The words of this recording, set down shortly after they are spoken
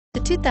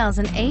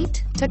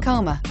2008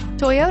 Tacoma.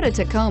 Toyota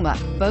Tacoma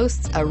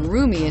boasts a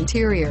roomy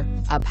interior,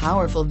 a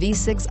powerful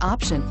V6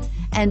 option,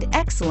 and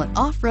excellent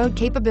off-road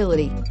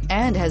capability,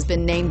 and has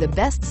been named the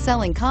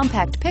best-selling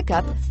compact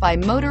pickup by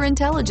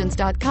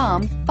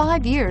MotorIntelligence.com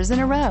 5 years in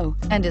a row,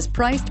 and is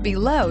priced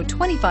below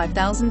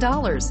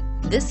 $25,000.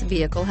 This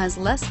vehicle has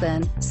less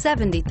than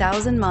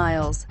 70,000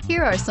 miles.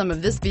 Here are some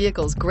of this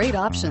vehicle's great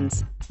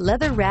options: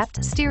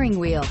 leather-wrapped steering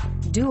wheel,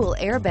 dual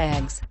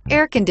airbags,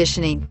 air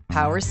conditioning,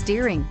 power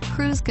steering,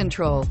 cruise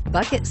control,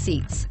 bucket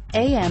seats,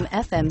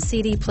 AM/FM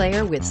CD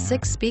player with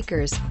 6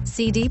 speakers,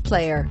 CD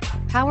player,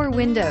 power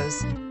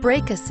windows,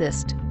 brake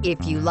assist.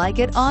 If you like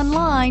it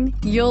online,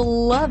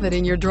 you'll love it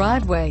in your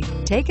driveway.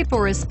 Take it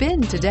for a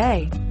spin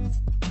today.